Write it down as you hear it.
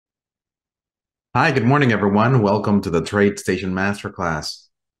Hi, good morning, everyone. Welcome to the TradeStation Masterclass.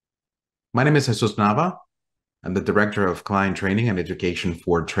 My name is Jesus Nava. I'm the Director of Client Training and Education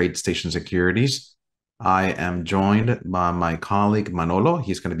for TradeStation Securities. I am joined by my colleague Manolo.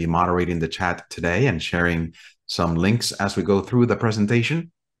 He's going to be moderating the chat today and sharing some links as we go through the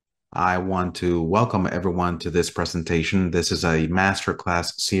presentation. I want to welcome everyone to this presentation. This is a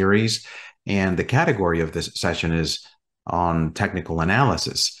masterclass series, and the category of this session is on technical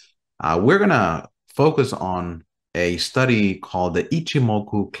analysis. We're going to focus on a study called the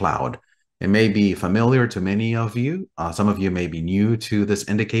Ichimoku Cloud. It may be familiar to many of you. Some of you may be new to this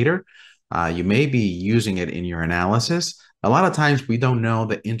indicator. You may be using it in your analysis. A lot of times we don't know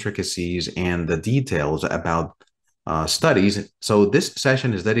the intricacies and the details about studies. So this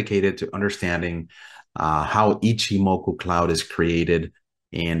session is dedicated to understanding how Ichimoku Cloud is created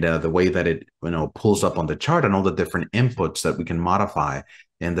and the way that it pulls up on the chart and all the different inputs that we can modify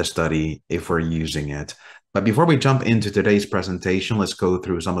in the study if we're using it. But before we jump into today's presentation, let's go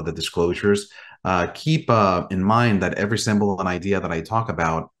through some of the disclosures. Keep in mind that every symbol and idea that I talk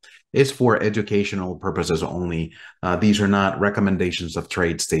about is for educational purposes only. These are not recommendations of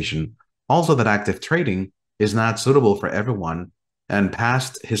TradeStation. Also, that active trading is not suitable for everyone, and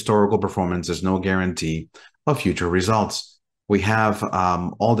past historical performance is no guarantee of future results. We have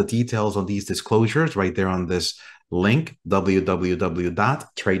all the details on these disclosures right there on this link,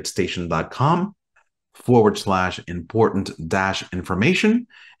 www.tradestation.com/important-information.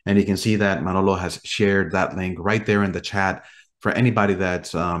 And you can see that Manolo has shared that link right there in the chat for anybody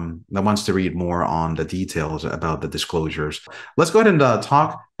that wants to read more on the details about the disclosures. Let's go ahead and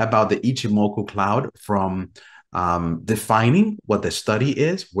talk about the Ichimoku Cloud from defining what the study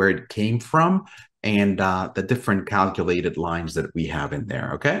is, where it came from, and the different calculated lines that we have in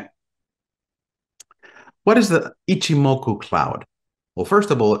there, okay? What is the Ichimoku Cloud? Well,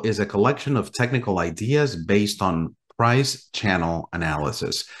 first of all, is a collection of technical ideas based on price channel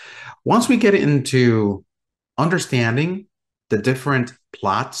analysis. Once we get into understanding the different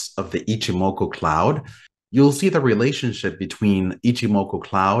plots of the Ichimoku Cloud, you'll see the relationship between Ichimoku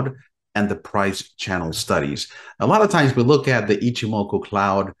Cloud and the price channel studies. A lot of times we look at the Ichimoku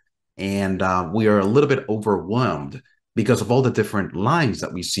Cloud and we are a little bit overwhelmed because of all the different lines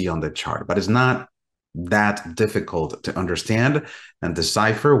that we see on the chart, but it's not that difficult to understand and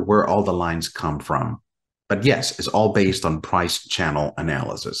decipher where all the lines come from. But yes, it's all based on price channel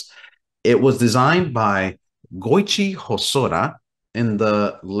analysis. It was designed by Goichi Hosoda in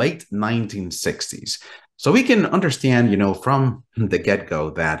the late 1960s. So we can understand, from the get-go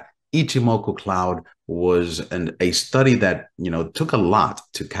that Ichimoku Cloud was a study that, took a lot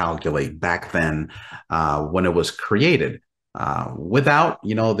to calculate back then when it was created. Without,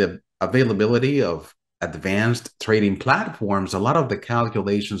 the availability of advanced trading platforms, a lot of the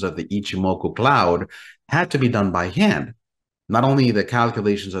calculations of the Ichimoku Cloud had to be done by hand. Not only the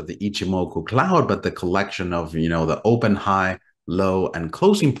calculations of the Ichimoku Cloud, but the collection of, the open, high, low, and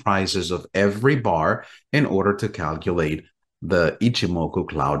closing prices of every bar in order to calculate the Ichimoku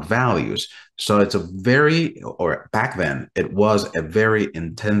Cloud values. So it's back then, it was a very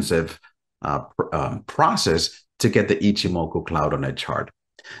intensive process to get the Ichimoku Cloud on a chart.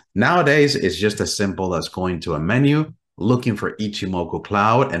 Nowadays, it's just as simple as going to a menu, looking for Ichimoku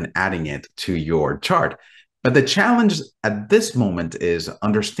Cloud, and adding it to your chart. But the challenge at this moment is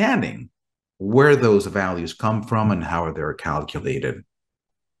understanding where those values come from and how they're calculated.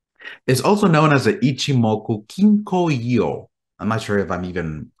 It's also known as the Ichimoku Kinko-yo. I'm not sure if I'm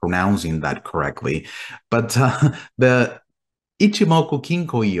even pronouncing that correctly, but the Ichimoku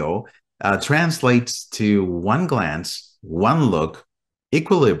Kinko-yo translates to one glance, one look,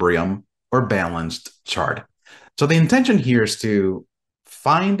 equilibrium, or balanced chart. So the intention here is to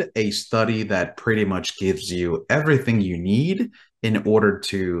find a study that pretty much gives you everything you need in order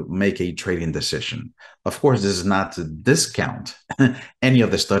to make a trading decision. Of course, this is not to discount any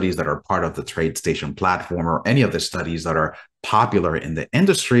of the studies that are part of the TradeStation platform or any of the studies that are popular in the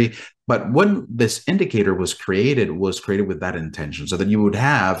industry. But when this indicator was created with that intention so that you would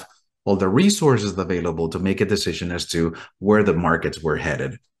have all the resources available to make a decision as to where the markets were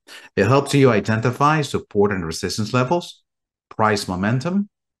headed. It helps you identify support and resistance levels, price momentum,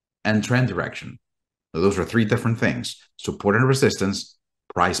 and trend direction. So those are three different things: support and resistance,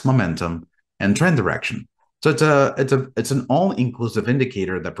 price momentum, and trend direction. So it's an all-inclusive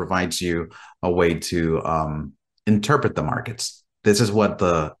indicator that provides you a way to interpret the markets. This is what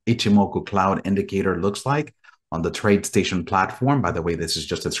the Ichimoku Cloud indicator looks like on the TradeStation platform. By the way, this is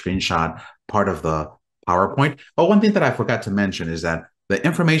just a screenshot, part of the PowerPoint. Oh, one thing that I forgot to mention is that the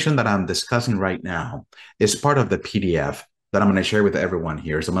information that I'm discussing right now is part of the PDF that I'm going to share with everyone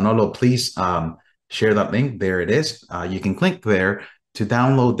here. So Manolo, please share that link. There it is. You can click there to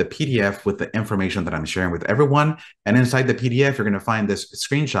download the PDF with the information that I'm sharing with everyone. And inside the PDF, you're going to find this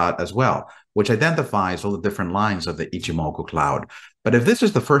screenshot as well, which identifies all the different lines of the Ichimoku Cloud. But if this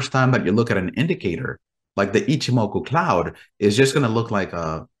is the first time that you look at an indicator, like the Ichimoku Cloud is just going to look like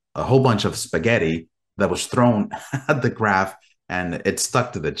a whole bunch of spaghetti that was thrown at the graph and it's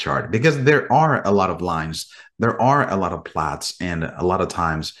stuck to the chart, because there are a lot of lines, there are a lot of plots, and a lot of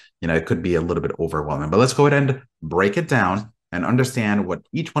times, it could be a little bit overwhelming. But let's go ahead and break it down and understand what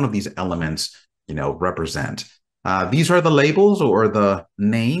each one of these elements, represent. These are the labels or the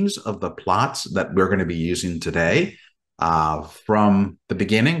names of the plots that we're going to be using today. From the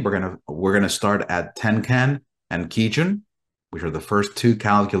beginning, we're gonna start at Tenkan and Kijun, which are the first two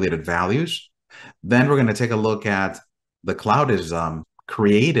calculated values. Then we're going to take a look at the cloud is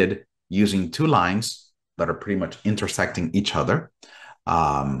created using two lines that are pretty much intersecting each other.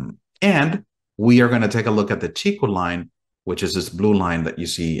 And we are going to take a look at the Chiku line, which is this blue line that you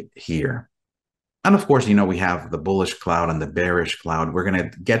see here. And of course, we have the bullish cloud and the bearish cloud. We're going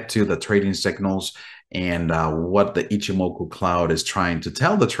to get to the trading signals and what the Ichimoku Cloud is trying to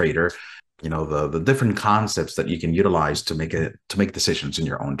tell the trader, the different concepts that you can utilize to make decisions in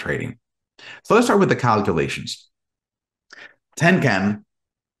your own trading. So let's start with the calculations. Tenkan,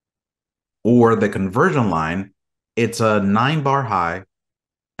 or the conversion line, it's a 9-bar high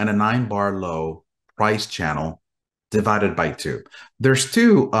and a 9-bar low price channel divided by 2. There's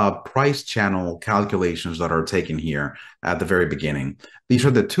two price channel calculations that are taken here at the very beginning. These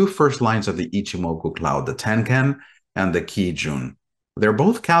are the two first lines of the Ichimoku Cloud, the Tenkan and the Kijun. They're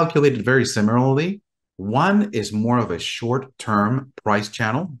both calculated very similarly. One is more of a short-term price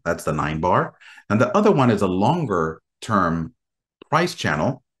channel, that's the 9-bar, and the other one is a longer-term price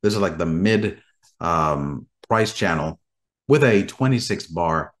channel. This is like the mid price channel with a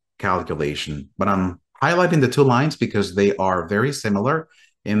 26-bar calculation. But I'm highlighting the two lines because they are very similar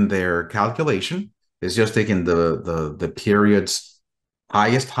in their calculation. It's just taking the period's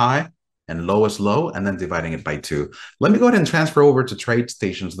highest high and lowest low, and then dividing it by 2. Let me go ahead and transfer over to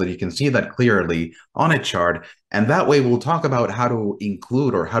TradeStation so that you can see that clearly on a chart. And that way we'll talk about how to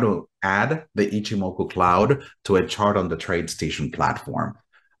include or how to add the Ichimoku Cloud to a chart on the TradeStation platform.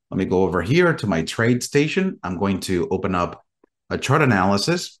 Let me go over here to my TradeStation. I'm going to open up a chart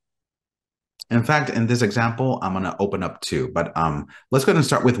analysis. In fact, in this example, I'm going to open up 2, but let's go ahead and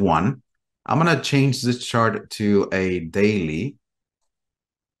start with 1. I'm going to change this chart to a daily.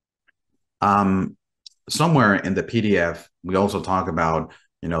 Somewhere in the PDF, we also talk about,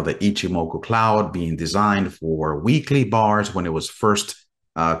 the Ichimoku Cloud being designed for weekly bars when it was first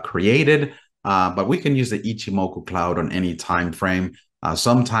created. But we can use the Ichimoku Cloud on any time frame.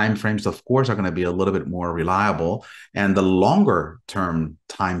 Some time frames, of course, are going to be a little bit more reliable, and the longer term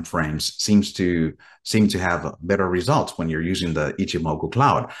time frames seem to have better results when you're using the Ichimoku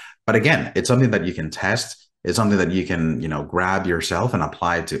Cloud. But again, it's something that you can test. It's something that you can, grab yourself and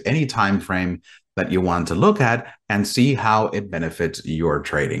apply it to any time frame that you want to look at and see how it benefits your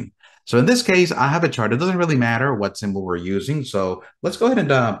trading. So in this case, I have a chart. It doesn't really matter what symbol we're using. So let's go ahead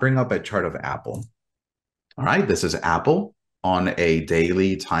and bring up a chart of Apple. All right, this is Apple on a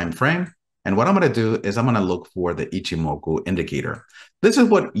daily time frame. And what I'm going to do is I'm going to look for the Ichimoku indicator. This is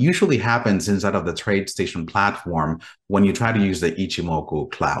what usually happens inside of the TradeStation platform when you try to use the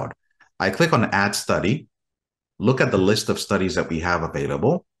Ichimoku Cloud. I click on Add Study, look at the list of studies that we have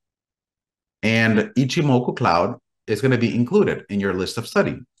available, and Ichimoku Cloud is going to be included in your list of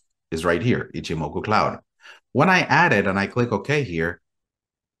study. Is right here, Ichimoku Cloud. When I add it and I click OK here,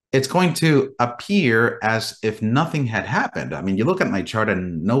 it's going to appear as if nothing had happened. I mean, you look at my chart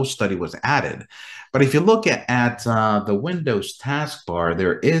and no study was added. But if you look at the Windows taskbar,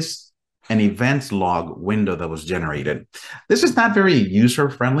 there is an events log window that was generated. This is not very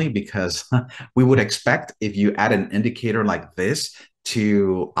user-friendly because we would expect if you add an indicator like this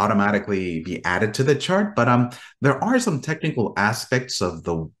to automatically be added to the chart. But there are some technical aspects of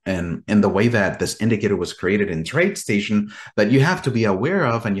in the way that this indicator was created in TradeStation that you have to be aware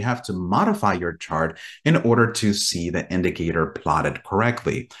of, and you have to modify your chart in order to see the indicator plotted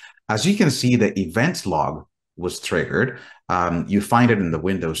correctly. As you can see, the events log was triggered. You find it in the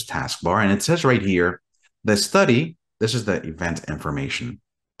Windows taskbar, and it says right here, the study, this is the event information.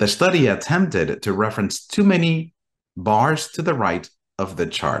 The study attempted to reference too many bars to the right of the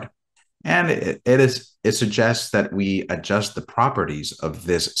chart. And it suggests that we adjust the properties of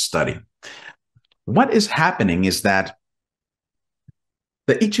this study. What is happening is that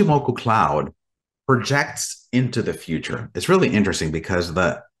the Ichimoku Cloud projects into the future. It's really interesting because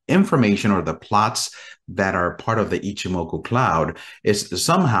the information or the plots that are part of the Ichimoku Cloud is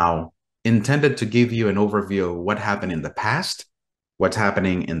somehow intended to give you an overview of what happened in the past, what's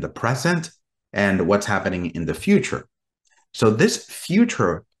happening in the present, and what's happening in the future. So this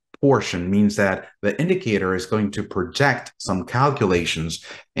future portion means that the indicator is going to project some calculations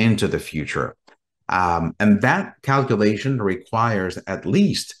into the future. And that calculation requires at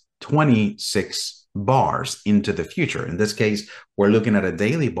least 26 bars into the future. In this case, we're looking at a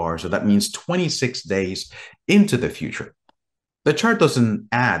daily bar, so that means 26 days into the future. The chart doesn't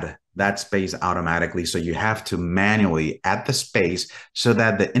add that space automatically, so you have to manually add the space so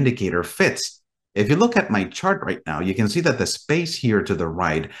that the indicator fits. If you look at my chart right now, you can see that the space here to the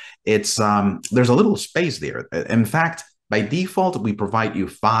right, it's there's a little space there. In fact, by default, we provide you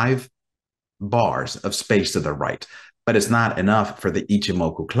 5 bars of space to the right, but it's not enough for the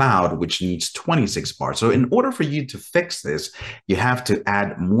Ichimoku Cloud, which needs 26 bars. So in order for you to fix this, you have to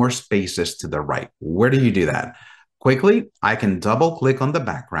add more spaces to the right. Where do you do that? Quickly, I can double click on the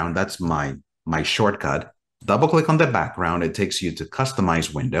background. That's my shortcut. Double click on the background. It takes you to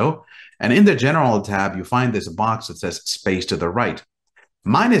customize window. And in the general tab, you find this box that says space to the right.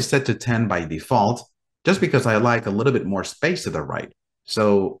 Mine is set to 10 by default, just because I like a little bit more space to the right.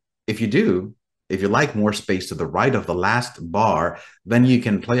 So if you like more space to the right of the last bar, then you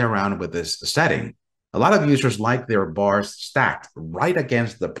can play around with this setting. A lot of users like their bars stacked right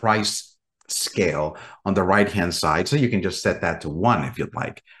against the price scale on the right-hand side. So you can just set that to 1 if you'd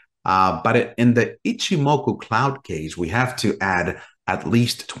like. But in the Ichimoku Cloud case, we have to add at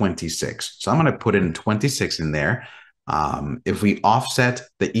least 26. So I'm going to put in 26 in there. If we offset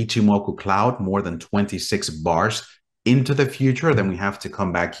the Ichimoku Cloud more than 26 bars into the future, then we have to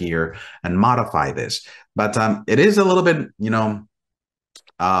come back here and modify this. But it is a little bit,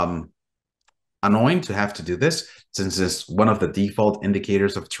 annoying to have to do this since it's one of the default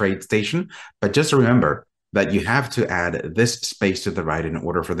indicators of TradeStation. But just remember that you have to add this space to the right in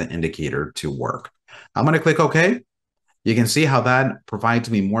order for the indicator to work. I'm going to click OK. You can see how that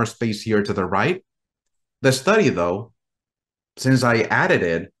provides me more space here to the right. The study, though, since I added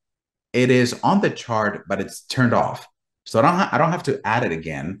it, it is on the chart, but it's turned off. So I don't have to add it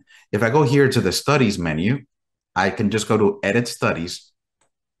again. If I go here to the studies menu, I can just go to edit studies.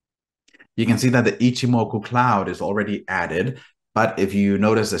 You can see that the Ichimoku Cloud is already added, but if you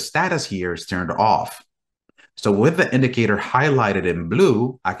notice the status here is turned off. So with the indicator highlighted in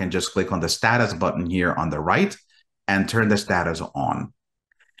blue, I can just click on the status button here on the right and turn the status on.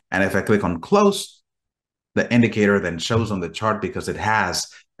 And if I click on close, the indicator then shows on the chart because it has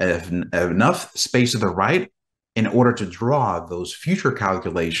enough space to the right in order to draw those future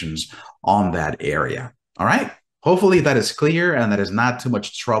calculations on that area. All right. Hopefully that is clear and that is not too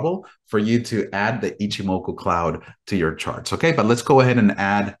much trouble for you to add the Ichimoku Cloud to your charts. Okay, but let's go ahead and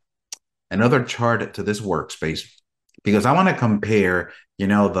add another chart to this workspace because I want to compare,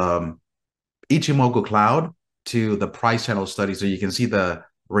 the Ichimoku Cloud to the price channel study so you can see the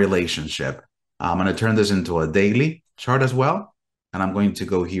relationship. I'm going to turn this into a daily chart as well. And I'm going to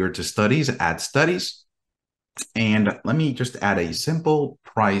go here to studies, add studies. And let me just add a simple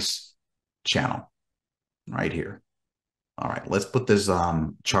price channel right here. All right, let's put this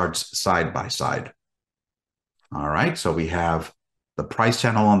charts side by side. All right, so we have the price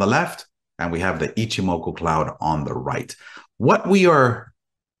channel on the left and we have the Ichimoku Cloud on the right. What we are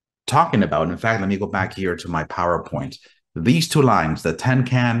talking about, in fact, let me go back here to my PowerPoint. These two lines, the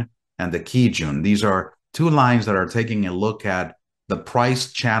Tenkan and the Kijun, these are two lines that are taking a look at the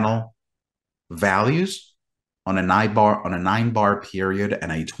price channel values on a 9-bar period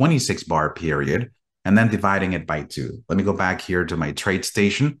and a 26-bar period, and then dividing it by 2. Let me go back here to my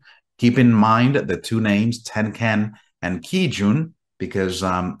TradeStation. Keep in mind the two names, Tenkan and Kijun, because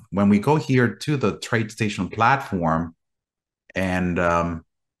when we go here to the TradeStation platform, and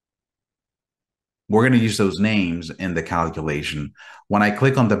we're going to use those names in the calculation. When I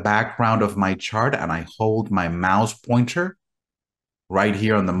click on the background of my chart and I hold my mouse pointer right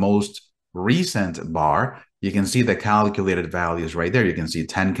here on the most recent bar, you can see the calculated values right there. You can see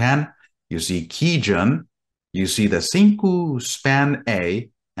Tenkan, you see Kijun, you see the Sinku span A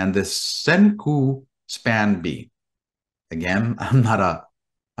and the Senku span B. Again, I'm not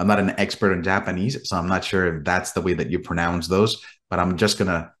an expert in Japanese, so I'm not sure if that's the way that you pronounce those, but I'm just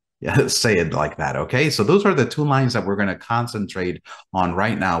gonna say it like that. Okay, so those are the two lines that we're going to concentrate on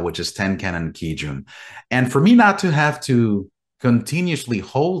right now, which is Tenkan and Kijun. And for me not to have to continuously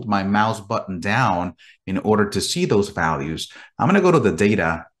hold my mouse button down in order to see those values, I'm going to go to the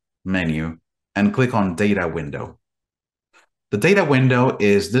data menu and click on data window. The data window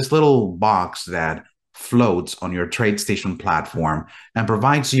is this little box that floats on your TradeStation platform and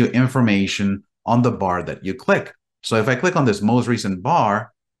provides you information on the bar that you click. So if I click on this most recent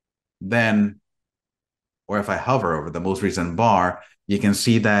bar, then, or if I hover over the most recent bar, you can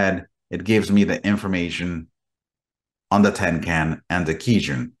see that it gives me the information on the Tenkan and the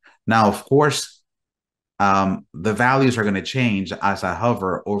Kijun. Now, of course, the values are going to change as I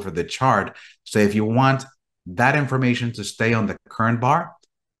hover over the chart. So if you want that information to stay on the current bar,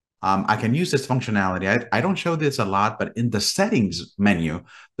 I can use this functionality. I don't show this a lot, but in the settings menu,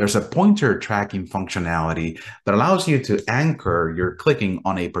 there's a pointer tracking functionality that allows you to anchor your clicking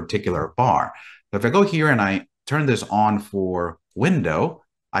on a particular bar. So if I go here and I turn this on for window,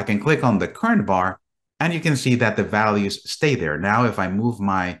 I can click on the current bar and you can see that the values stay there. Now, if I move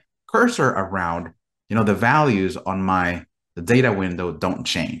my cursor around, the values on the data window don't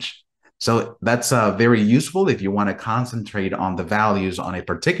change. So that's very useful if you want to concentrate on the values on a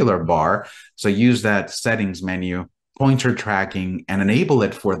particular bar. So use that settings menu, pointer tracking, and enable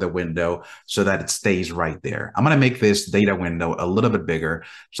it for the window so that it stays right there. I'm going to make this data window a little bit bigger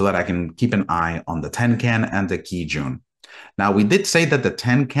so that I can keep an eye on the Tenkan and the Kijun. Now, we did say that the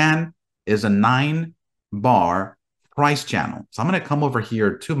Tenkan is a 9-bar price channel. So I'm going to come over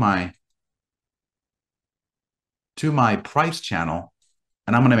here to my price channel,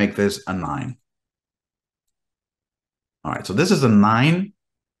 and I'm going to make this a 9. All right, so this is a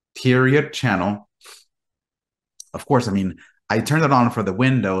 9-period channel. Of course, I turned it on for the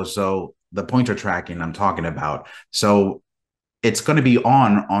window, so the pointer tracking I'm talking about. So it's going to be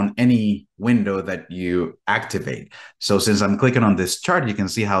on any window that you activate. So since I'm clicking on this chart, you can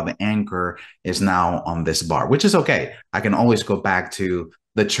see how the anchor is now on this bar, which is okay. I can always go back to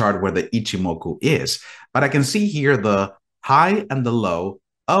the chart where the Ichimoku is. But I can see here the high and the low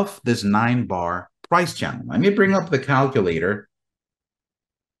of this 9-bar price channel. Let me bring up the calculator.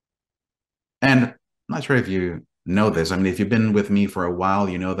 And I'm not sure if you know this. If you've been with me for a while,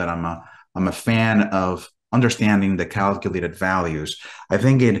 you know that I'm a fan of understanding the calculated values. I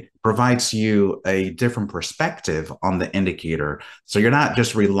think it provides you a different perspective on the indicator. So you're not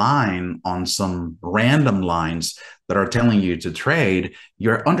just relying on some random lines that are telling you to trade.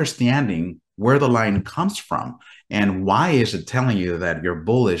 You're understanding where the line comes from and why is it telling you that you're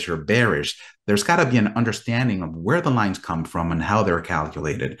bullish or bearish. There's got to be an understanding of where the lines come from and how they're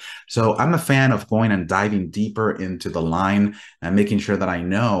calculated. So I'm a fan of going and diving deeper into the line and making sure that I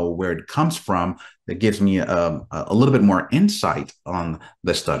know where it comes from. That gives me a little bit more insight on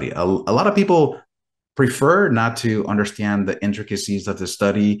the study. A lot of people prefer not to understand the intricacies of the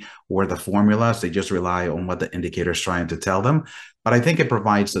study or the formulas. They just rely on what the indicator is trying to tell them. But I think it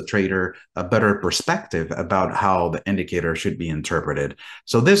provides the trader a better perspective about how the indicator should be interpreted.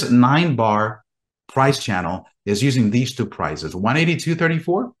 So this 9-bar price channel is using these two prices,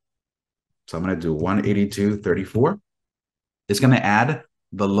 182.34. So I'm going to do 182.34. It's going to add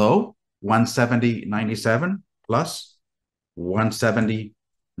the low, 170.97 plus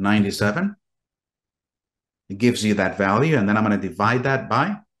 170.97. It gives you that value, and then I'm going to divide that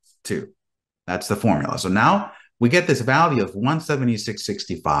by 2. That's the formula. So now we get this value of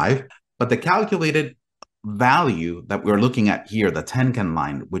 176.65, but the calculated value that we're looking at here, the Tenkan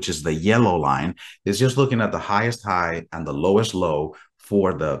line, which is the yellow line, is just looking at the highest high and the lowest low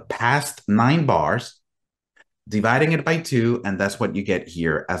for the past 9 bars, dividing it by 2, and that's what you get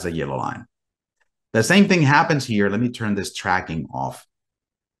here as a yellow line. The same thing happens here. Let me turn this tracking off.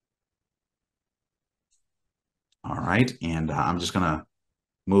 All right, and I'm just going to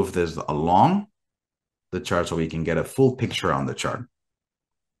move this along the chart so we can get a full picture on the chart.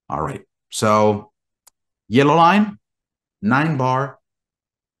 All right, so yellow line, 9-bar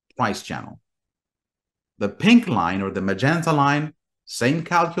price channel. The pink line or the magenta line, same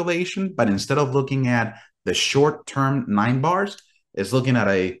calculation, but instead of looking at the short-term 9 bars, it's looking at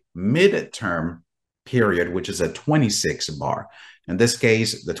a mid-term period, which is a 26 bar. In this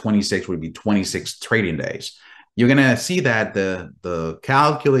case, the 26 would be 26 trading days. You're going to see that the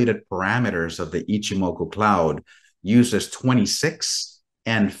calculated parameters of the Ichimoku Cloud uses 26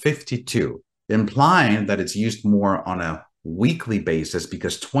 and 52, implying that it's used more on a weekly basis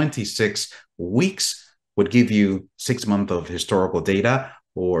because 26 weeks would give you 6 months of historical data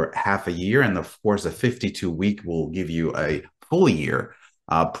or half a year. And of course, the 52-week will give you a full year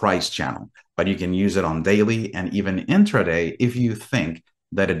price channel. But you can use it on daily and even intraday if you think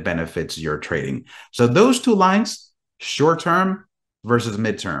that it benefits your trading. So those two lines, short-term versus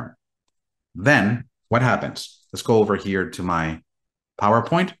mid-term. Then what happens? Let's go over here to my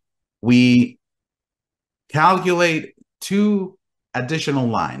PowerPoint. We calculate 2 additional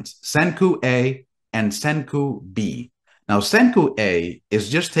lines, Senku A and Senku B. Now, Senku A is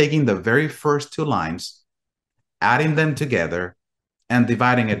just taking the very first two lines, adding them together, and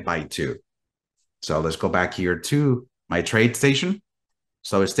dividing it by 2. So let's go back here to my TradeStation.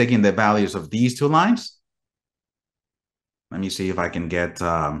 So it's taking the values of these two lines. Let me see if I can get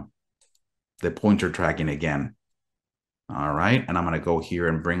the pointer tracking again. All right, and I'm going to go here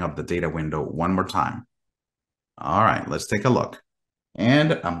and bring up the data window one more time. All right, let's take a look.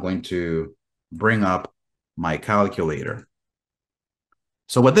 And I'm going to bring up my calculator.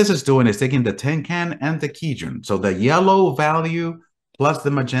 So what this is doing is taking the Tenkan and the Kijun. So the yellow value plus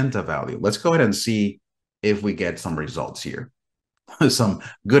the magenta value. Let's go ahead and see if we get some results here. Some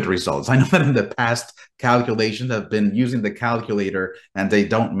good results. I know that in the past calculations I've been using the calculator and they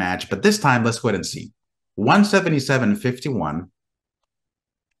don't match, but this time let's go ahead and see. 177.51,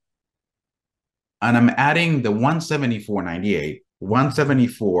 and I'm adding the 174.98,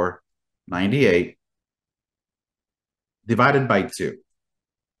 174.98 divided by 2.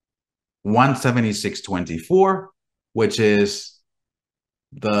 176.24, which is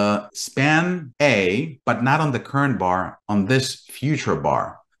the span A, but not on the current bar, on this future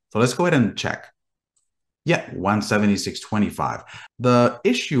bar. So let's go ahead and check. Yeah, 176.25. The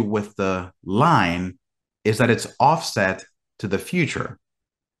issue with the line is that it's offset to the future.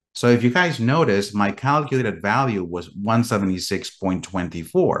 So if you guys notice, my calculated value was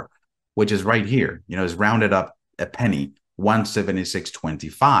 176.24, which is right here. You know, it's rounded up a penny,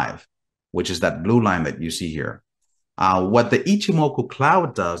 176.25, which is that blue line that you see here. What the Ichimoku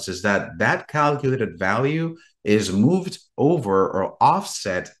Cloud does is that calculated value is moved over or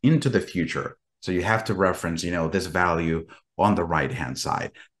offset into the future. So you have to reference, you know, this value on the right-hand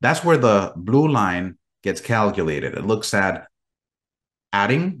side. That's where the blue line gets calculated. It looks at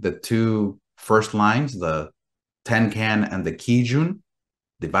adding the two first lines, the Tenkan and the Kijun,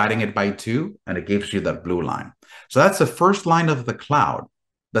 dividing it by 2, and it gives you that blue line. So that's the first line of the cloud.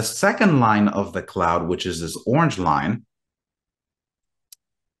 The second line of the cloud, which is this orange line,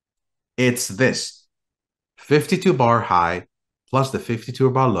 it's this 52 bar high plus the 52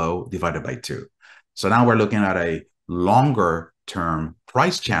 bar low divided by 2. So now we're looking at a longer term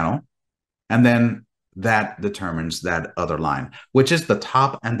price channel, and then that determines that other line, which is the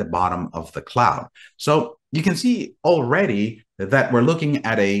top and the bottom of the cloud. So you can see already that we're looking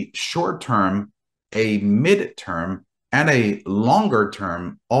at a short term, a mid-term, and a longer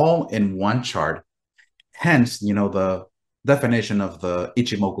term all in one chart. Hence, you know, the definition of the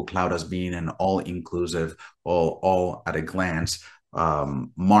Ichimoku Cloud as being an all-inclusive, all at a glance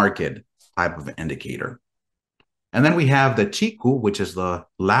market type of indicator. And then we have the Chiku, which is the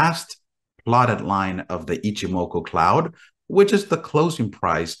last plotted line of the Ichimoku Cloud, which is the closing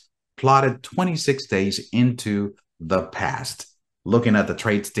price plotted 26 days into the past. Looking at the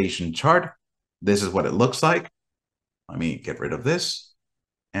TradeStation chart, this is what it looks like. Let me get rid of this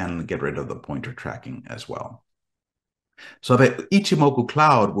and get rid of the pointer tracking as well. So the Ichimoku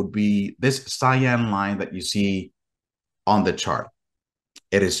Cloud would be this cyan line that you see on the chart.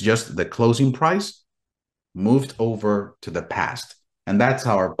 It is just the closing price moved over to the past. And that's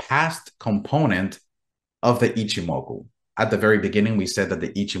our past component of the Ichimoku. At the very beginning, we said that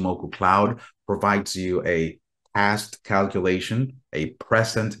the Ichimoku Cloud provides you a past calculation, a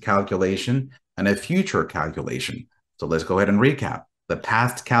present calculation, and a future calculation. So let's go ahead and recap. The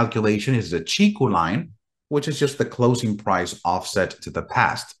past calculation is the Chiku line, which is just the closing price offset to the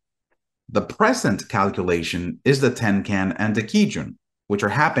past. The present calculation is the Tenkan and the Kijun, which are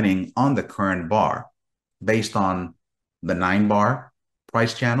happening on the current bar based on the 9 bar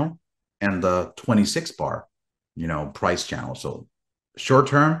price channel and the 26 bar, you know, price channel. So short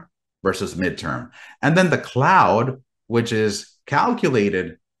term versus midterm. And then the cloud, which is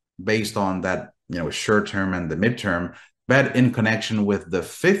calculated based on that, you know, short term and the midterm, but in connection with the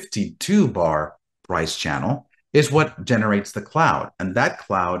 52 bar price channel, is what generates the cloud. And that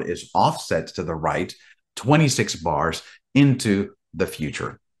cloud is offset to the right 26 bars into the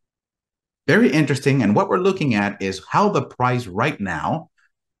future. Very interesting. And what we're looking at is how the price right now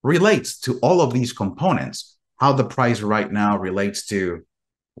relates to all of these components. How the price right now relates to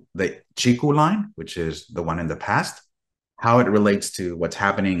the Chiku line, which is the one in the past. How it relates to what's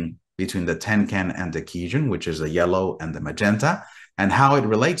happening between the Tenkan and the Kijun, which is the yellow and the magenta. And how it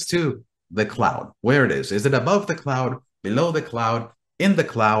relates to the cloud, where it is. Is it above the cloud, below the cloud, in the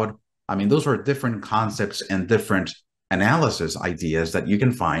cloud? I mean, those are different concepts and different analysis ideas that you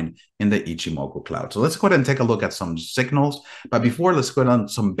can find in the Ichimoku Cloud. So let's go ahead and take a look at some signals. But before, let's go on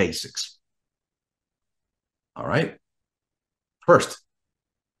some basics. All right. First,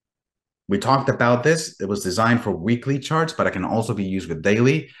 we talked about this. It was designed for weekly charts, but it can also be used with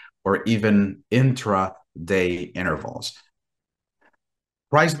daily or even intra day intervals.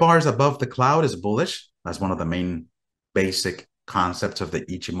 Price bars above the cloud is bullish. That's one of the main basic concepts of the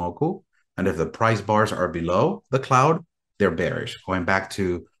Ichimoku. And if the price bars are below the cloud, they're bearish. Going back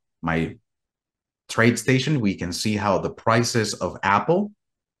to my TradeStation, we can see how the prices of Apple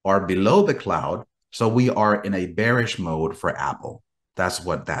are below the cloud. So we are in a bearish mode for Apple. That's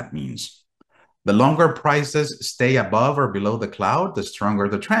what that means. The longer prices stay above or below the cloud, the stronger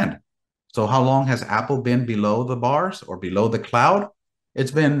the trend. So how long has Apple been below the bars or below the cloud?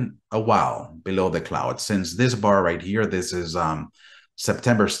 It's been a while below the cloud. Since this bar right here, this is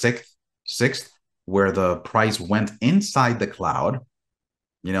September 6th, where the price went inside the cloud.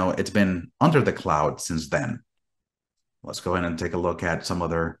 You know, it's been under the cloud since then. Let's go ahead and take a look at some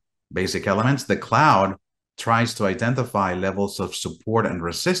other basic elements. The cloud tries to identify levels of support and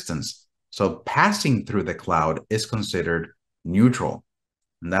resistance. So passing through the cloud is considered neutral.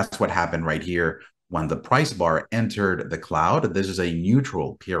 And that's what happened right here when the price bar entered the cloud. This is a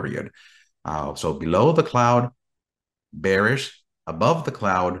neutral period. So below the cloud, bearish. Above the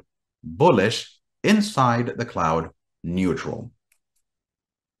cloud, bullish. Inside the cloud, neutral.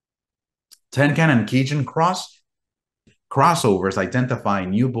 Tenkan and Kijun crossovers identify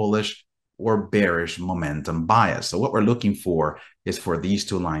new bullish or bearish momentum bias. So what we're looking for is for these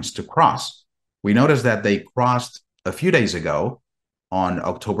two lines to cross. We noticed that they crossed a few days ago on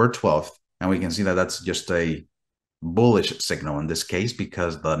October 12th, and we can see that that's just a bullish signal in this case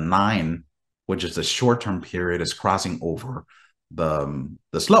because the 9, which is the short-term period, is crossing over the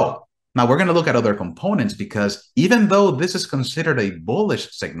slope. Now we're going to look at other components because even though this is considered a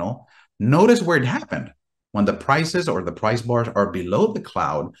bullish signal, notice where it happened when the prices or the price bars are below the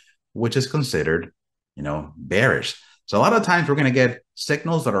cloud, which is considered, you know, bearish. So a lot of times we're going to get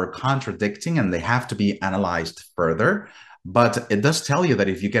signals that are contradicting and they have to be analyzed further. But it does tell you that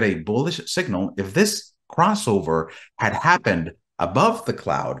if you get a bullish signal, if this crossover had happened above the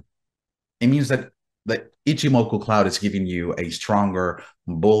cloud, it means that the Ichimoku Cloud is giving you a stronger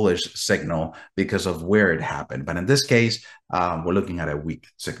bullish signal because of where it happened. But in this case, we're looking at a weak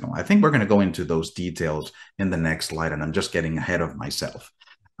signal. I think we're going to go into those details in the next slide, and I'm just getting ahead of myself.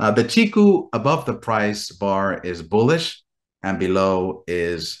 The Chiku above the price bar is bullish and below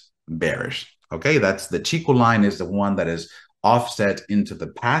is bearish. Okay, that's the Chiku line is the one that is offset into the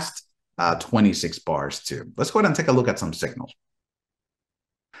past 26 bars too. Let's go ahead and take a look at some signals.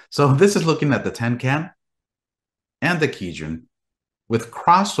 So this is looking at the Tenkan and the Kijun with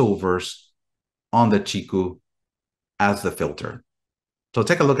crossovers on the Chiku as the filter. So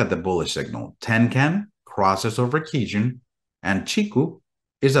take a look at the bullish signal. Tenkan crosses over Kijun and Chiku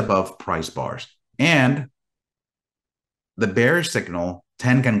is above price bars. And the bearish signal,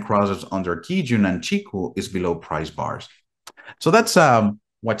 Tenkan crosses under Kijun and Chiku is below price bars. So that's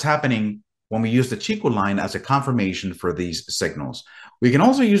what's happening when we use the Chiku line as a confirmation for these signals. We can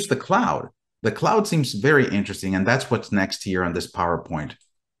also use the cloud. The cloud seems very interesting, and that's what's next here on this PowerPoint.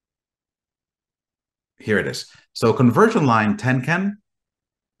 Here it is. So conversion line Tenkan,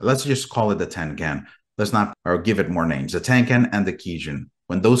 let's just call it the Tenkan. Let's not or give it more names. The Tenkan and the Kijun.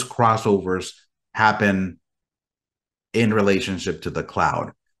 When those crossovers happen in relationship to the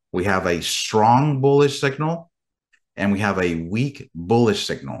cloud, we have a strong bullish signal and we have a weak bullish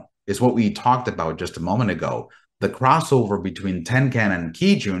signal. Is what we talked about just a moment ago. The crossover between Tenkan and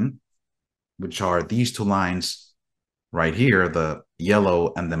Kijun, which are these two lines right here, the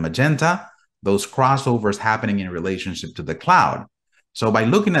yellow and the magenta, those crossovers happening in relationship to the cloud. So by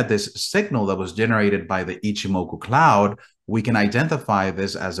looking at this signal that was generated by the Ichimoku Cloud, we can identify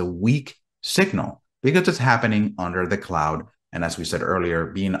this as a weak signal because it's happening under the cloud. And as we said earlier,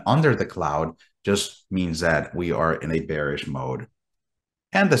 being under the cloud just means that we are in a bearish mode.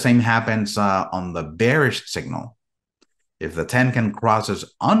 And the same happens on the bearish signal. If the Tenkan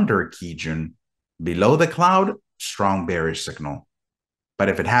crosses under Kijun below the cloud, strong bearish signal. But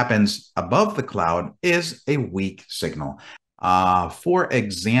if it happens above the cloud, is a weak signal. For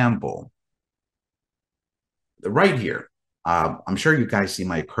example, right here, I'm sure you guys see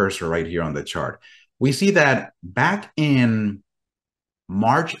my cursor right here on the chart. We see that back in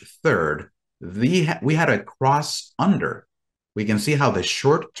March 3rd, we had a cross under. We can see how the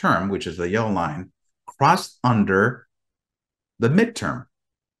short term, which is the yellow line, crossed under the midterm.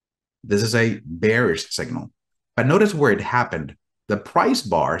 This is a bearish signal. But notice where it happened. The price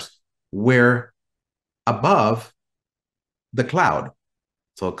bars were above the cloud.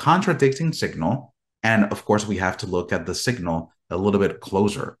 So a contradicting signal. And of course, we have to look at the signal a little bit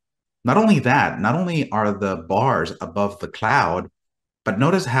closer. Not only that, not only are the bars above the cloud, but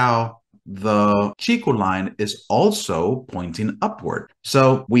notice how the Chiku line is also pointing upward.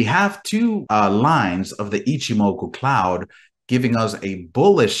 So we have two lines of the Ichimoku Cloud giving us a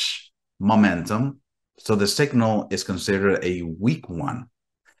bullish momentum. So the signal is considered a weak one.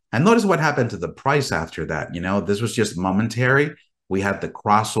 And notice what happened to the price after that. This was just momentary. We had the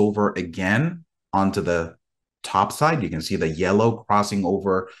crossover again onto the top side. You can see the yellow crossing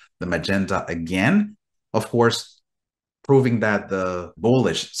over the magenta again. Of course, proving that the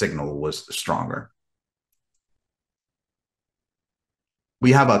bullish signal was stronger.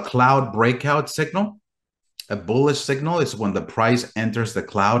 We have a cloud breakout signal. A bullish signal is when the price enters the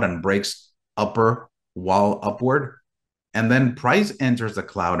cloud and breaks upper wall upward. And then price enters the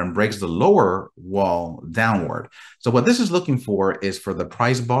cloud and breaks the lower wall downward. So what this is looking for is for the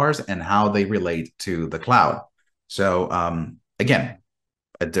price bars and how they relate to the cloud. So again,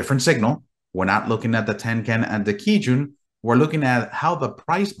 a different signal. We're not looking at the Tenkan and the Kijun. We're looking at how the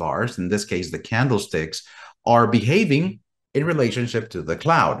price bars, in this case, the candlesticks, are behaving in relationship to the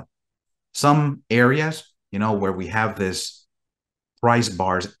cloud. Some areas, where we have this price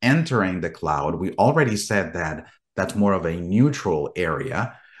bars entering the cloud, we already said that that's more of a neutral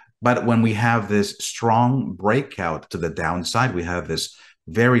area. But when we have this strong breakout to the downside, we have this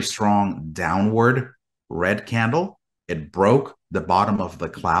very strong downward red candle. It broke the bottom of the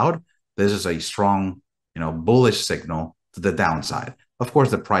cloud. This is a strong, bullish signal to the downside. Of course,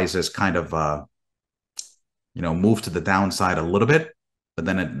 the prices kind of, moved to the downside a little bit, but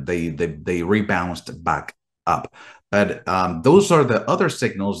then they rebounded back up. But those are the other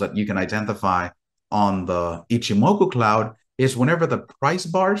signals that you can identify on the Ichimoku Cloud is whenever the price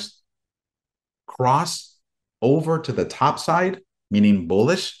bars cross over to the top side, meaning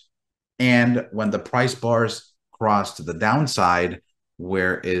bullish, and when the price bars cross to the downside,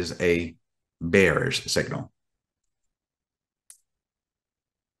 where is a bearish signal.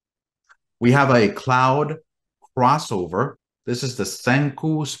 We have a cloud crossover. This is the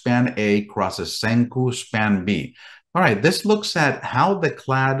Senku span A crosses Senku span B. All right, this looks at how the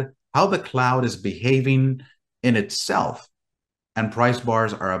cloud is behaving in itself, and price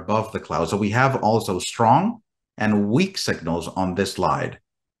bars are above the cloud. So we have also strong and weak signals on this slide.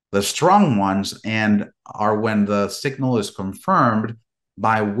 The strong ones are when the signal is confirmed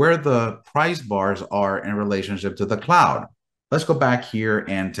by where the price bars are in relationship to the cloud. Let's go back here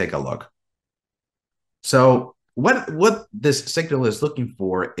and take a look. So what this signal is looking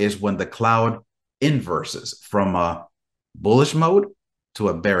for is when the cloud inverses from a bullish mode to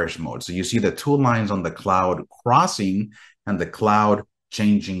a bearish mode. So you see the two lines on the cloud crossing and the cloud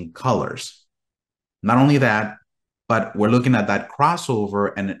changing colors. Not only that, but we're looking at that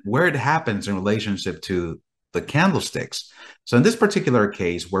crossover and where it happens in relationship to the candlesticks. So in this particular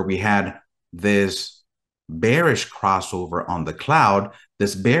case, where we had this bearish crossover on the cloud,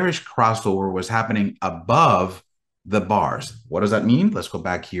 this bearish crossover was happening above the bars. What does that mean? Let's go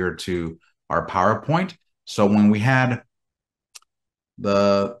back here to our PowerPoint. So when we had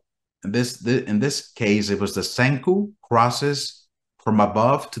in this case, it was the Senku crosses from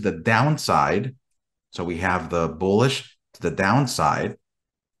above to the downside. So we have the bullish to the downside.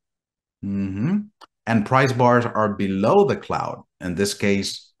 And price bars are below the cloud. In this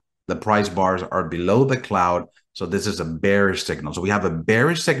case, the price bars are below the cloud. So this is a bearish signal. So we have a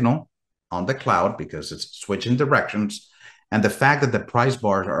bearish signal on the cloud because it's switching directions. And the fact that the price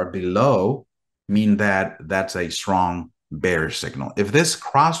bars are below mean that that's a strong bearish signal. If this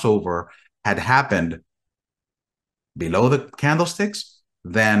crossover had happened below the candlesticks,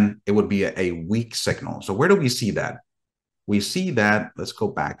 then it would be a weak signal. So where do we see that? We see that, let's go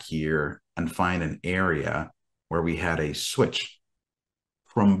back here and find an area where we had a switch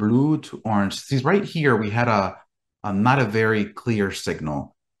from blue to orange. See, right here, we had a not a very clear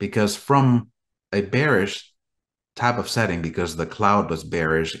signal because from a bearish type of setting, because the cloud was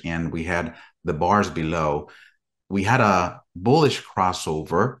bearish and we had the bars below, we had a bullish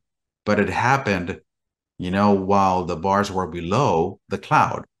crossover, but it happened, while the bars were below the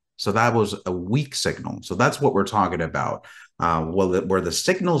cloud. So that was a weak signal. So that's what we're talking about. Where the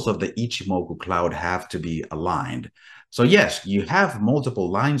signals of the Ichimoku Cloud have to be aligned. So yes, you have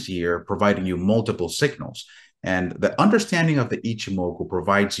multiple lines here providing you multiple signals. And the understanding of the Ichimoku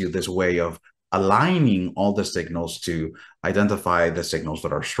provides you this way of aligning all the signals to identify the signals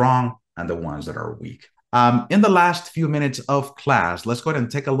that are strong and the ones that are weak. In the last few minutes of class, let's go ahead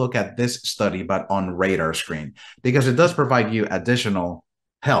and take a look at this study, but on radar screen, because it does provide you additional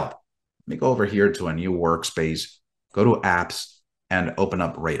help. Let me go over here to a new workspace, go to apps, and open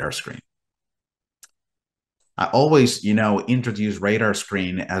up radar screen. I always, introduce radar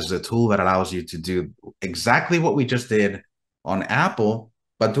screen as a tool that allows you to do exactly what we just did on Apple,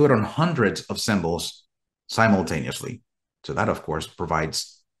 but do it on hundreds of symbols simultaneously. So that, of course,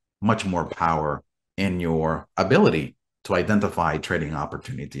 provides much more power in your ability to identify trading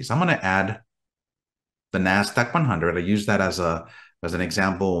opportunities. I'm going to add the NASDAQ 100. I use that as an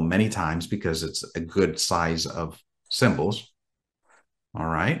example many times because it's a good size of symbols. All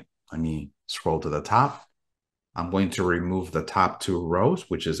right, let me scroll to the top. I'm going to remove the top two rows,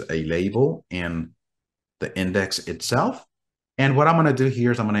 which is a label and the index itself. And what I'm going to do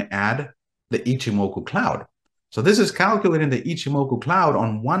here is I'm going to add the Ichimoku Cloud. So this is calculating the Ichimoku Cloud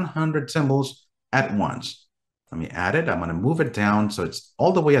on 100 symbols at once. Let me add it. I'm going to move it down so it's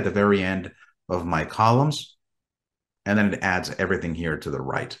all the way at the very end of my columns. And then it adds everything here to the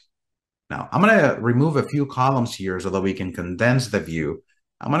right. Now, I'm going to remove a few columns here so that we can condense the view.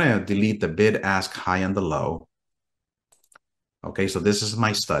 I'm going to delete the bid, ask, high, and the low. Okay, so this is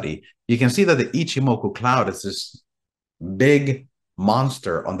my study. You can see that the Ichimoku Cloud is this big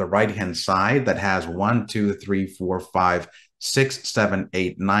monster on the right-hand side that has 1, 2, 3, 4, 5, 6, 7,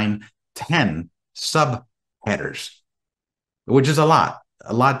 8, 9, 10 subheaders, which is a lot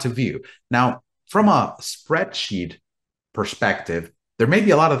to view. Now, from a spreadsheet perspective, there may be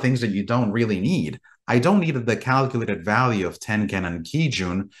a lot of things that you don't really need. I don't need the calculated value of Tenkan and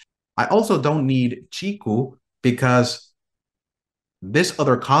Kijun. I also don't need Chiku because this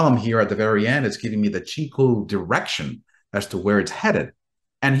other column here at the very end is giving me the Chiku direction as to where it's headed.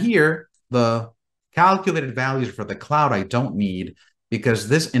 And here, the calculated values for the cloud I don't need because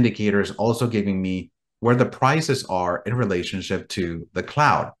this indicator is also giving me where the prices are in relationship to the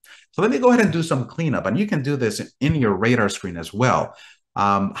cloud. So let me go ahead and do some cleanup. And you can do this in your radar screen as well.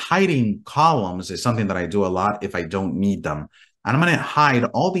 Hiding columns is something that I do a lot if I don't need them. And I'm going to hide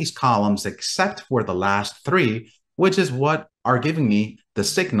all these columns except for the last three, which is what are giving me the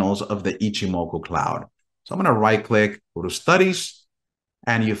signals of the Ichimoku Cloud. So I'm going to right-click, go to Studies,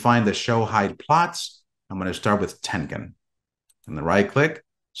 and you find the Show Hide Plots. I'm going to start with Tenkan. And then right-click,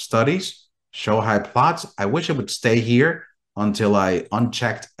 Studies, Show Hide Plots. I wish it would stay here until I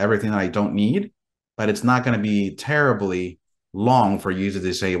unchecked everything that I don't need, but it's not going to be terribly long for you to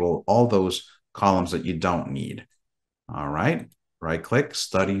disable all those columns that you don't need. All right, right-click,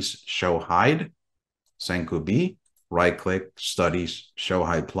 Studies, Show Hide, Senku B. Right-click, Studies, Show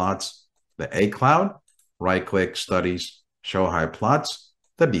Hide Plots, the A Cloud. Right-click, Studies, Show Hide Plots,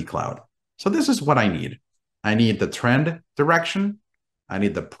 the B Cloud. So this is what I need. I need the trend direction, I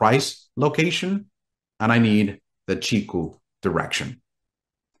need the price location, and I need the Chiku direction.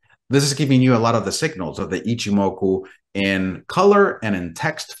 This is giving you a lot of the signals of the Ichimoku in color and in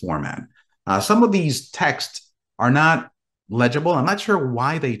text format. Some of these texts are not legible. I'm not sure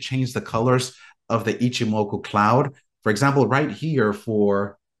why they changed the colors of the Ichimoku Cloud. For example, right here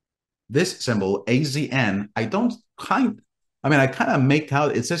for this symbol, AZN, I kind of make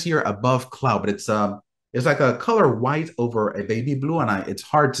out, it says here above cloud, but it's like a color white over a baby blue, and it's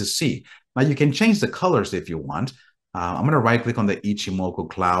hard to see. Now you can change the colors if you want. I'm going to right-click on the Ichimoku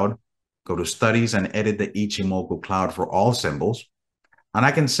Cloud, go to Studies, and edit the Ichimoku Cloud for all symbols. And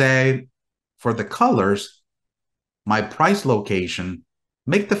I can say, for the colors, my price location,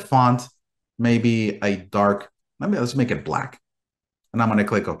 make the font maybe a dark, let's make it black. And I'm going to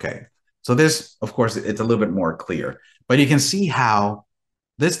click OK. So this, of course, it's a little bit more clear. But you can see how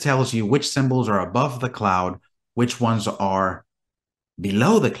this tells you which symbols are above the cloud, which ones are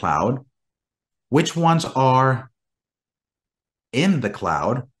below the cloud, which ones are in the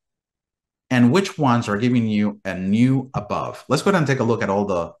cloud, and which ones are giving you a new above. Let's go ahead and take a look at all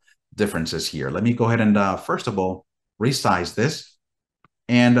the differences here. Let me go ahead and, first of all, resize this.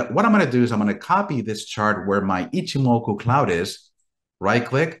 And what I'm going to do is I'm going to copy this chart where my Ichimoku Cloud is,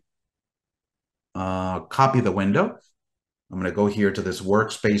 right-click, copy the window. I'm going to go here to this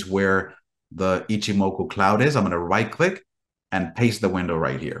workspace where the Ichimoku Cloud is. I'm going to right-click and paste the window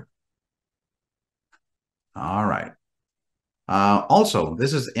right here. All right. Also,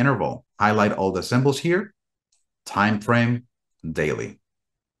 this is interval. Highlight all the symbols here. Time frame, daily.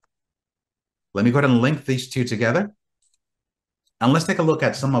 Let me go ahead and link these two together. And let's take a look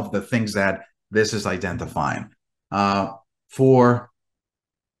at some of the things that this is identifying. For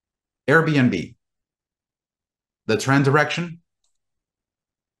Airbnb, the trend direction,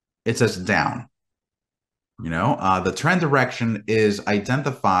 it says down. The trend direction is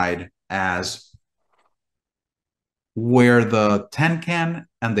identified as where the Tenkan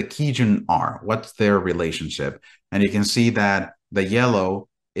and the Kijun are. What's their relationship? And you can see that the yellow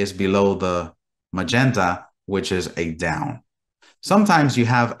is below the magenta, which is a down. Sometimes you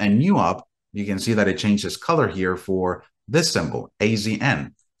have a new up. You can see that it changes color here for this symbol,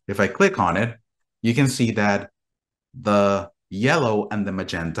 AZN. If I click on it, you can see that the yellow and the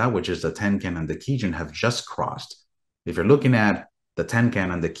magenta, which is the Tenkan and the Kijun, have just crossed. If you're looking at the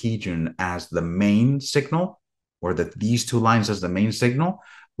Tenkan and the Kijun as the main signal, or these two lines as the main signal,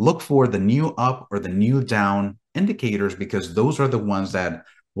 look for the new up or the new down indicators, because those are the ones that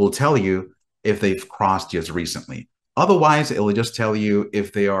will tell you if they've crossed just recently. Otherwise, it will just tell you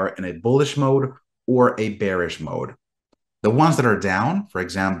if they are in a bullish mode or a bearish mode. The ones that are down, for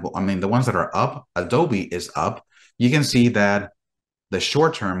example, the ones that are up, Adobe is up. You can see that the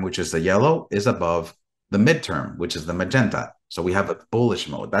short term, which is the yellow, is above the midterm, which is the magenta. So we have a bullish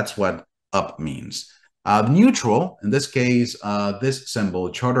mode. That's what up means. Neutral, in this case, this symbol,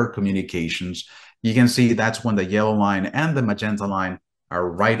 Charter Communications, you can see that's when the yellow line and the magenta line are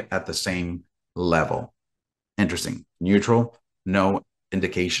right at the same level. Interesting. Neutral, no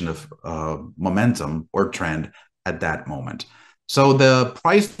indication of momentum or trend at that moment. So the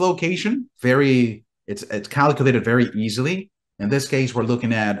price location, it's calculated very easily. In this case, we're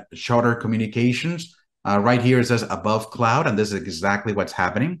looking at Charter Communications. Right here, it says above cloud, and this is exactly what's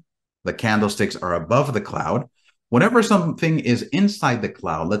happening. The candlesticks are above the cloud. Whenever something is inside the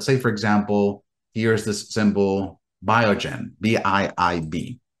cloud, let's say, for example, here's this symbol Biogen,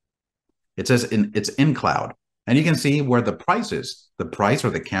 BIIB. It says it's in cloud. And you can see where the price is. The price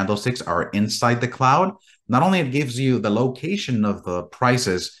or the candlesticks are inside the cloud. Not only it gives you the location of the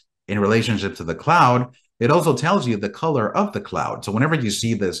prices in relationship to the cloud, it also tells you the color of the cloud. So whenever you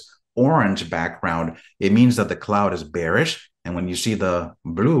see this orange background, it means that the cloud is bearish. And when you see the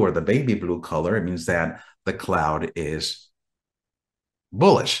blue or the baby blue color, it means that the cloud is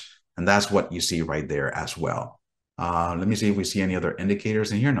bullish. And that's what you see right there as well. Let me see if we see any other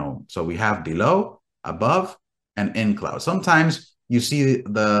indicators in here. No. So we have below, above, and in cloud. Sometimes you see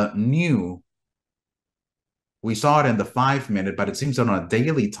the new. We saw it in the 5-minute, but it seems that on a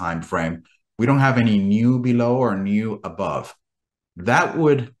daily time frame, we don't have any new below or new above. That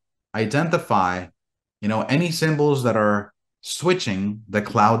would identify, any symbols that are switching the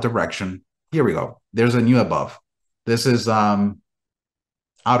cloud direction. Here we go. There's a new above. This is Autodesk.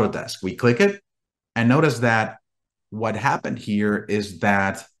 We click it and notice that what happened here is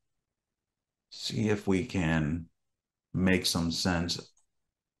that, see if we can make some sense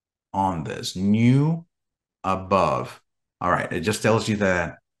on this. New above. All right. It just tells you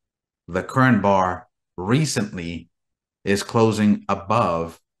that the current bar recently is closing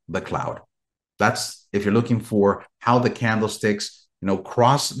above the cloud. That's if you're looking for how the candlesticks,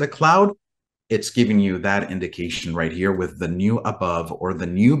 cross the cloud, it's giving you that indication right here with the new above or the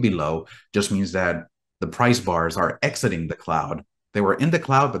new below. Just means that the price bars are exiting the cloud. They were in the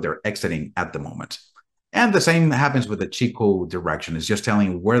cloud, but they're exiting at the moment. And the same happens with the Chico direction. It's just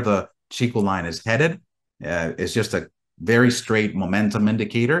telling you where the Chico line is headed. It's just a very straight momentum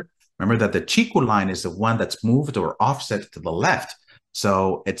indicator. Remember that the Chico line is the one that's moved or offset to the left.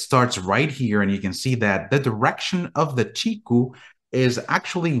 So it starts right here, and you can see that the direction of the Chico is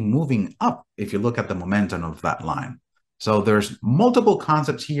actually moving up if you look at the momentum of that line. So there's multiple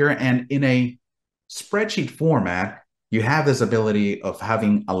concepts here, and in a spreadsheet format, you have this ability of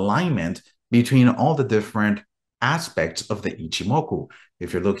having alignment between all the different aspects of the Ichimoku.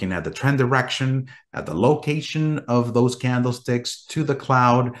 If you're looking at the trend direction, at the location of those candlesticks to the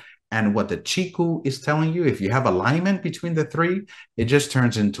cloud, and what the Chiku is telling you, if you have alignment between the three, it just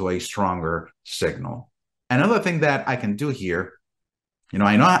turns into a stronger signal. Another thing that I can do here,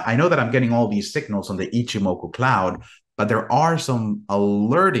 I know that I'm getting all these signals on the Ichimoku Cloud, but there are some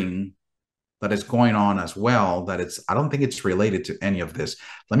alerting that is going on as well I don't think it's related to any of this.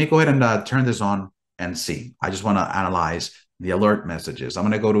 Let me go ahead and turn this on and see. I just want to analyze the alert messages. I'm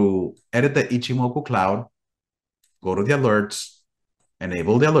going to go to edit the Ichimoku Cloud, go to the alerts,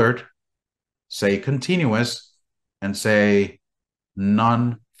 enable the alert, say continuous, and say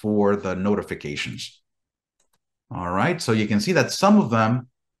none for the notifications. All right, so you can see that some of them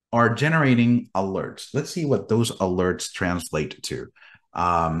are generating alerts. Let's see what those alerts translate to.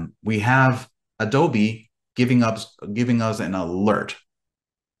 We have Adobe giving us an alert.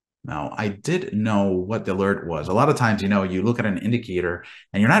 Now, I did know what the alert was. A lot of times, you look at an indicator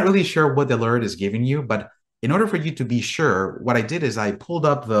and you're not really sure what the alert is giving you, but in order for you to be sure, what I did is I pulled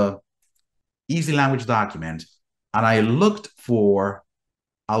up the easy language document and I looked for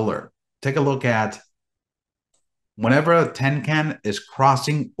alert. Take a look at whenever a Tenkan is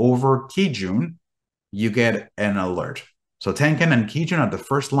crossing over Kijun, you get an alert. So Tenkan and Kijun are the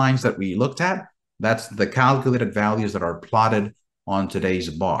first lines that we looked at. That's the calculated values that are plotted on today's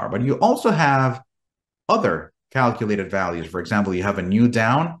bar. But you also have other calculated values. For example, you have a new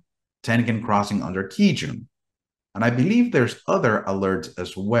down, Tenkan crossing under Kijun. And I believe there's other alerts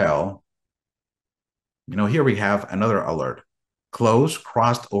as well. Here we have another alert. close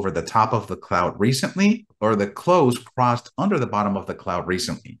crossed over the top of the cloud recently, or the close crossed under the bottom of the cloud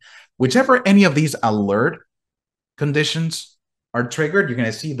recently. Whichever any of these alert conditions are triggered, you're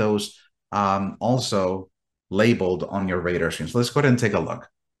going to see those also labeled on your radar screen. So let's go ahead and take a look.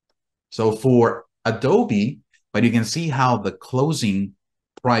 So for Adobe, but you can see how the closing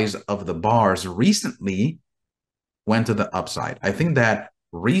price of the bars recently went to the upside. I think that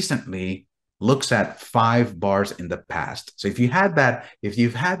recently looks at 5 bars in the past. So if you've had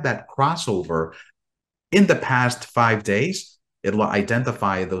that crossover in the past 5 days, it will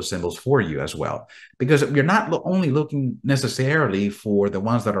identify those symbols for you as well. Because you're not only looking necessarily for the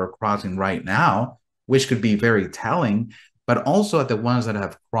ones that are crossing right now, which could be very telling, but also at the ones that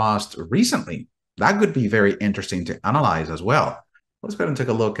have crossed recently. That could be very interesting to analyze as well. Let's go ahead and take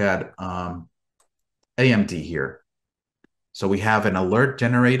a look at AMD here. So we have an alert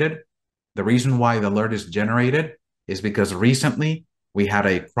generated. The reason why the alert is generated is because recently we had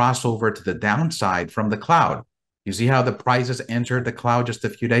a crossover to the downside from the cloud. You see how the prices entered the cloud just a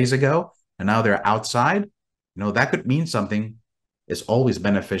few days ago, and now they're outside? You know, that could mean something. It's always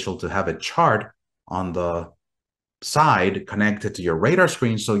beneficial to have a chart on the side connected to your radar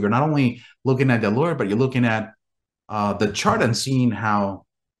screen. So you're not only looking at the alert, but you're looking at the chart and seeing how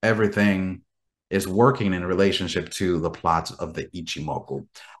everything is working in relationship to the plots of the Ichimoku.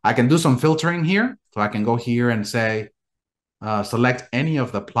 I can do some filtering here. So I can go here and say, select any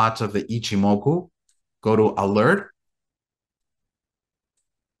of the plots of the Ichimoku, go to alert,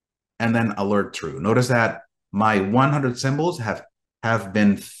 and then alert true. Notice that my 100 symbols have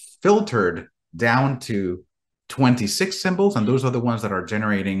been filtered down to 26 symbols, and those are the ones that are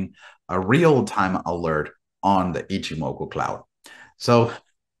generating a real-time alert on the Ichimoku Cloud. So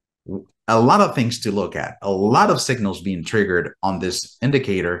a lot of things to look at, a lot of signals being triggered on this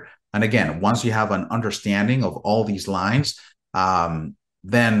indicator. And again, once you have an understanding of all these lines,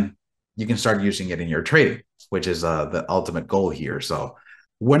 then you can start using it in your trading, which is the ultimate goal here. So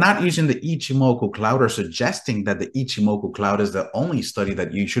we're not using the Ichimoku Cloud or suggesting that the Ichimoku Cloud is the only study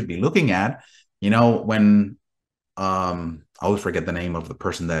that you should be looking at. You know, when I always forget the name of the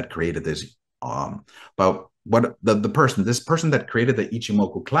person that created this, but what this person that created the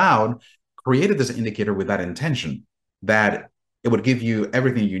Ichimoku Cloud created this indicator with that intention, that it would give you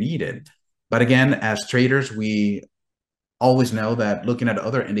everything you needed. But again, as traders, we always know that looking at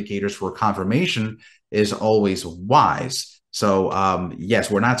other indicators for confirmation is always wise. So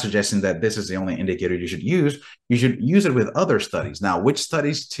yes, we're not suggesting that this is the only indicator you should use. You should use it with other studies. Now, which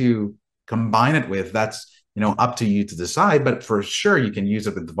studies to combine it with, that's up to you to decide. But for sure, you can use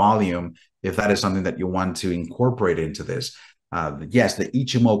it with volume if that is something that you want to incorporate into this. Yes, the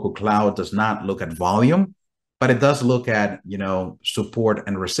Ichimoku Cloud does not look at volume, but it does look at support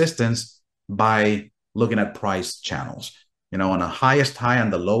and resistance by looking at price channels. On a highest high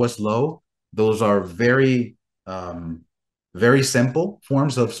and the lowest low, those are very simple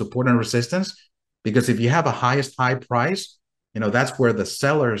forms of support and resistance, because if you have a highest high price, that's where the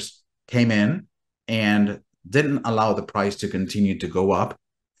sellers came in and didn't allow the price to continue to go up.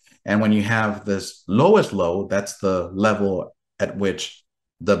 And when you have this lowest low, that's the level at which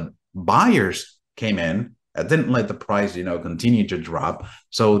the buyers came in, didn't let the price, continue to drop.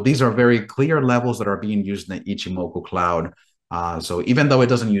 So these are very clear levels that are being used in the Ichimoku Cloud. So even though it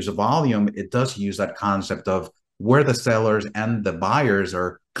doesn't use a volume, it does use that concept of where the sellers and the buyers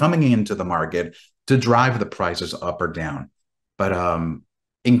are coming into the market to drive the prices up or down. But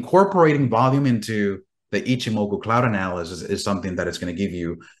incorporating volume into the Ichimoku Cloud analysis is something that is going to give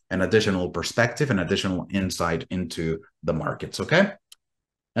you an additional perspective and additional insight into the markets, okay?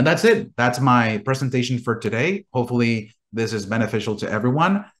 And that's it. That's my presentation for today. Hopefully, this is beneficial to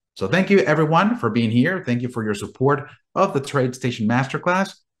everyone. So thank you, everyone, for being here. Thank you for your support of the TradeStation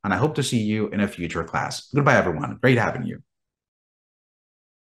Masterclass, and I hope to see you in a future class. Goodbye, everyone. Great having you.